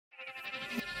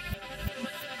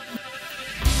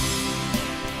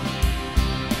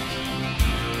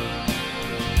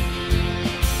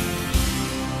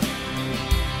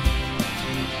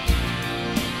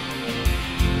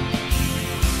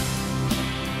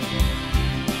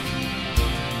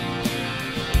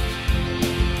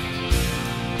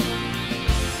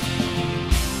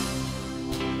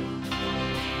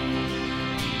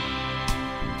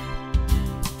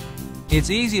It's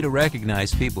easy to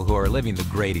recognize people who are living the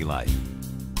Grady life.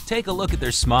 Take a look at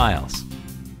their smiles.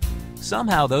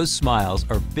 Somehow those smiles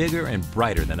are bigger and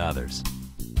brighter than others.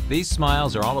 These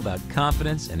smiles are all about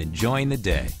confidence and enjoying the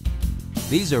day.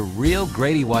 These are real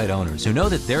Grady-White owners who know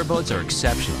that their boats are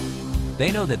exceptional.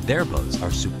 They know that their boats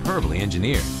are superbly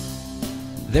engineered.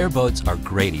 Their boats are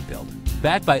Grady-built,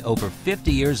 backed by over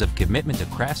 50 years of commitment to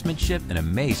craftsmanship and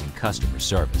amazing customer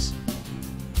service.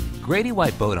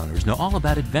 Grady-White boat owners know all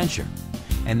about adventure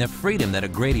and the freedom that a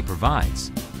Grady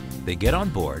provides. They get on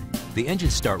board, the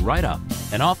engines start right up,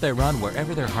 and off they run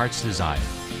wherever their hearts desire,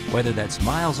 whether that's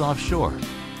miles offshore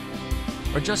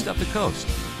or just up the coast,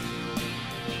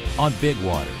 on big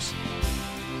waters,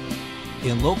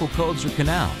 in local coves or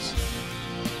canals,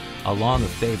 along a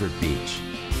favorite beach,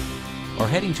 or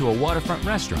heading to a waterfront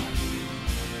restaurant.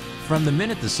 From the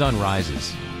minute the sun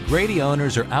rises, Grady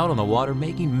owners are out on the water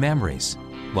making memories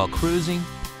while cruising,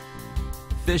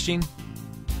 fishing,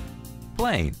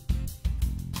 playing,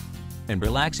 and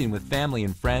relaxing with family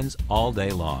and friends all day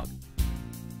long.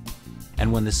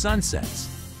 And when the sun sets,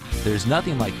 there's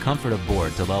nothing like comfort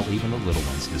aboard to lull even the little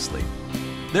ones to sleep.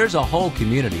 There's a whole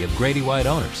community of Grady-White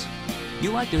owners. You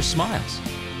like their smiles.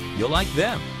 You'll like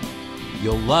them.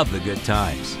 You'll love the good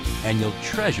times, and you'll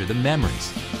treasure the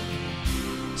memories.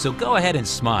 So go ahead and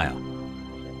smile.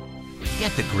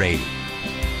 Get the Grady.